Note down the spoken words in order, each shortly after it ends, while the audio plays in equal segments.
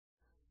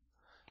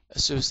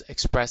ASUS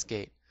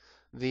ExpressGate.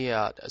 The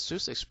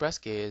ASUS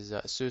ExpressGate is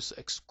a ASUS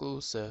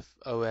exclusive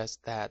OS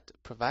that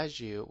provides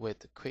you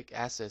with quick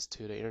access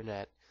to the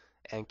internet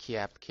and key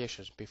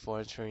applications before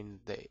entering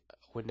the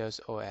Windows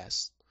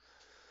OS.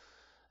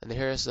 And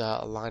here's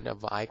a line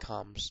of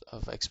icons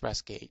of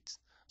ExpressGate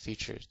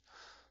features.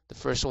 The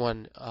first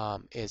one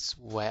is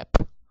web,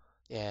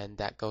 and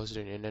that goes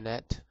to the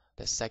internet.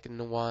 The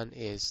second one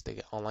is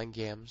the online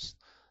games,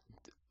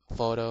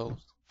 photo,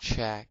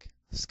 check,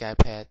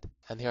 Skypad,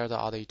 and here are the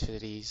other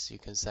utilities you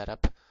can set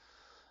up,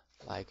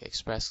 like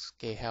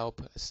ExpressGate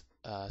help,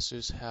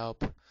 ASUS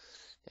help,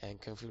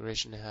 and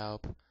configuration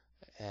help,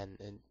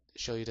 and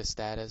show you the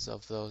status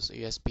of those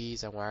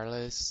USBs and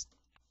wireless.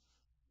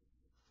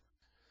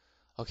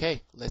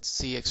 Okay, let's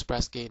see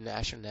ExpressGate in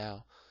action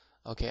now.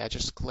 Okay, I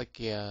just click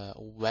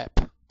web,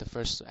 the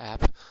first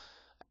app.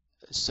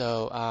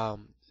 So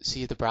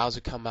see the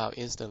browser come out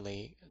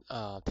instantly.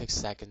 Takes a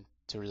second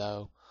to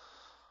load.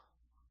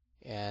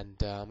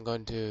 And I'm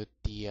going to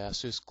the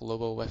ASUS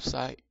global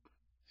website.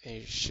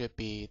 It should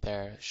be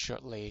there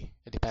shortly.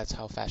 It depends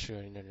how fast your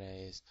internet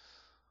is.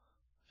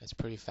 It's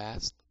pretty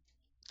fast.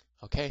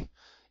 Okay,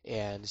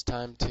 and it's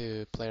time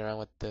to play around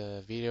with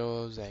the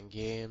videos and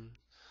games.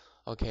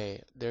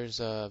 Okay, there's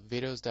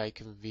videos that you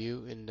can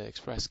view in the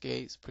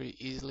ExpressGate pretty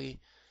easily.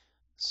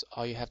 So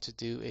all you have to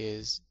do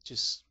is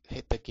just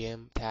hit the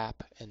game tab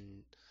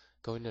and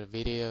go into the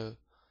video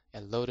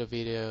and load a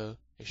video.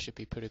 It should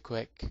be pretty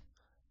quick. You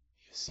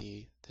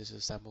see, this is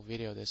a sample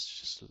video. Let's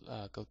just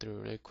go through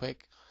really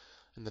quick.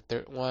 And the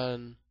third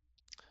one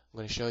I'm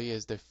going to show you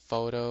is the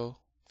photo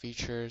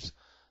features.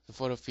 The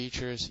photo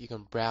features, you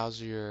can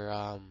browse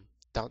your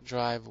dump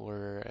drive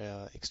or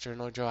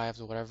external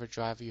drives or whatever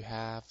drive you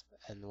have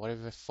and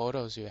whatever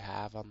photos you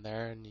have on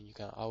there, and you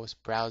can always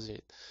browse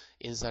it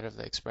inside of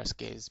the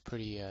ExpressGate. It's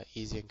pretty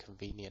easy and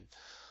convenient.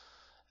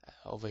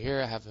 Over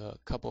here I have a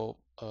couple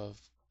of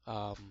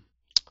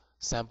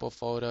sample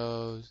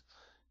photos,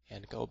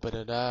 and can open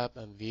it up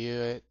and view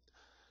it,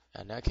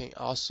 and I can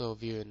also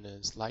view it in a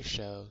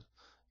slideshow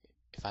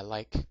if I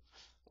like,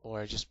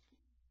 or just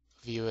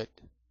view it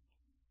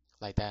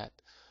like that.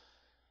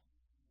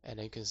 And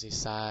then you can see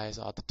size,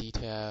 all the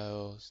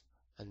details,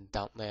 and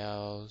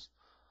thumbnails.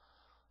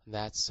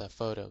 That's a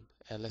photo.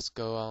 And let's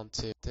go on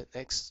to the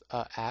next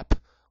app,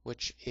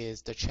 which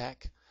is the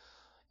check.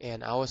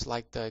 And I always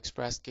like the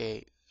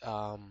ExpressGate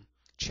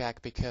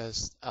check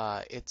because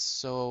it's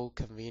so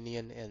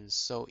convenient and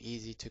so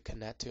easy to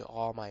connect to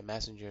all my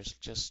messengers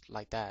just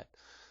like that.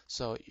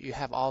 So you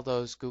have all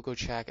those Google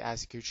check,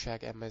 ICQ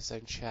check,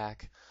 MSN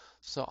check.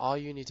 So all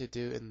you need to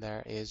do in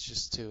there is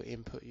just to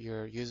input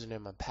your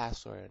username and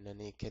password, and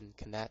then it can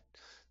connect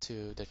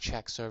to the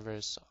check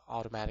servers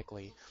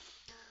automatically.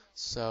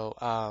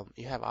 So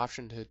you have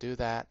option to do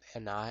that,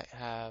 and I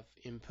have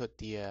input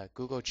the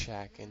Google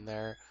check in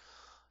there,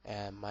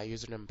 and my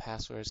username and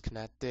password is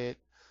connected.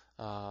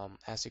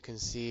 As you can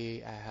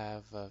see, I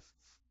have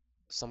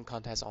some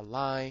contacts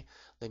online.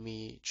 Let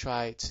me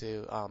try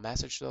to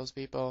message those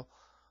people.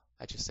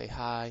 I just say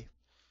hi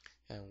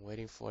and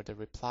waiting for the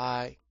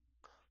reply.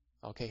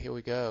 Okay, here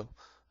we go.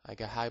 I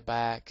got hi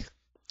back.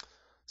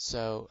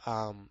 So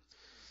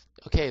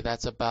okay,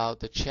 that's about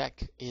the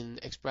check in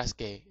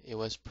ExpressGate. It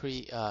was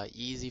pretty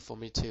easy for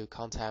me to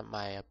contact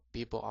my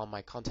people on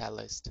my contact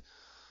list.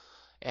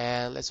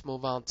 And let's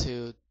move on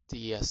to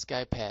the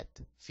Skypad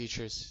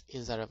features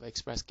inside of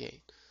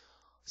ExpressGate.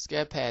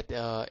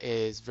 Skypad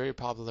is very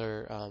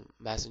popular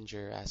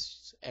messenger,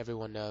 as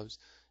everyone knows.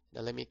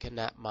 Now let me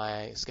connect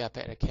my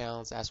Skypad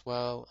accounts as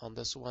well on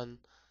this one.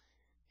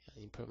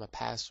 Input my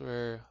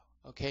password.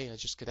 Okay, I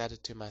just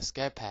connected to my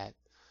Skypad,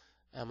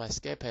 and my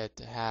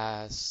Skypad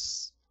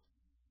has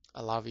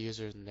a lot of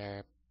users in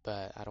there,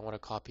 but I don't want to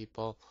call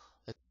people.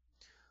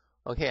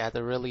 Okay, at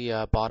the really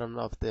bottom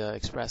of the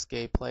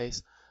ExpressGate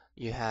place,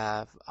 you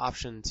have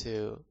option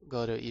to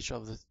go to each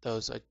of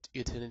those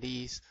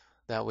utilities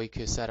that we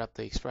could set up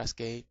the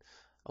ExpressGate.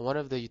 One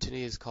of the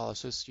utilities called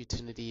ASUS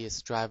utility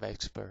is Drive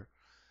Expert.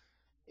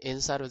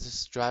 Inside of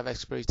this Drive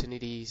Expert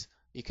utilities,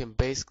 you can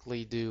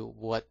basically do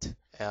what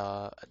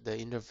the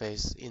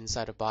interface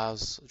inside of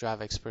BIOS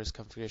Drive Expert's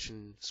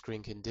configuration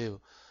screen can do.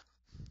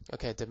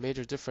 Okay, the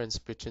major difference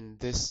between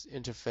this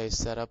interface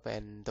setup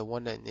and the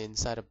one that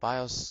inside of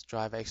BIOS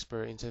Drive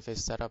Expert interface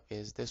setup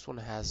is this one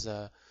has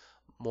a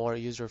more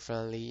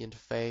user-friendly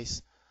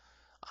interface.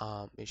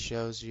 It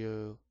shows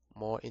you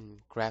more in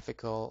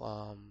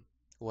graphical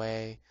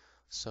way,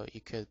 so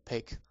you could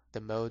pick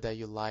the mode that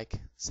you like,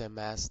 same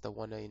as the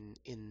one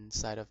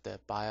inside of the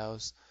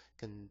BIOS.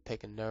 You can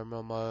pick a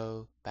normal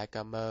mode,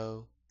 backup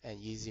mode, and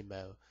easy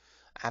mode.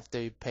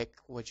 After you pick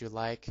what you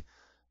like,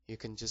 you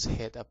can just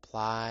hit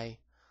apply,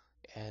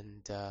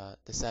 and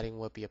the setting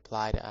will be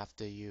applied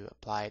after you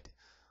apply it,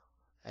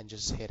 and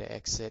just hit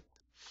exit.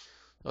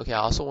 Okay, I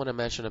also want to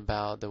mention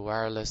about the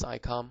wireless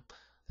icon.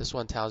 This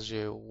one tells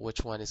you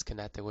which one is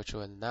connected, which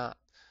one not.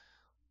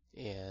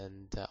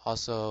 And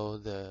also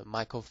the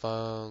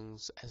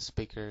microphones and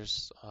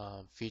speakers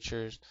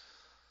features.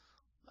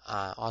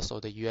 Also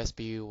the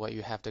USB, what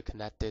you have to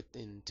connect it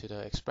into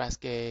the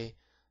ExpressGate,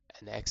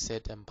 and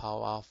exit and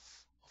power off,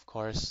 of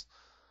course.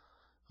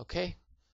 Okay,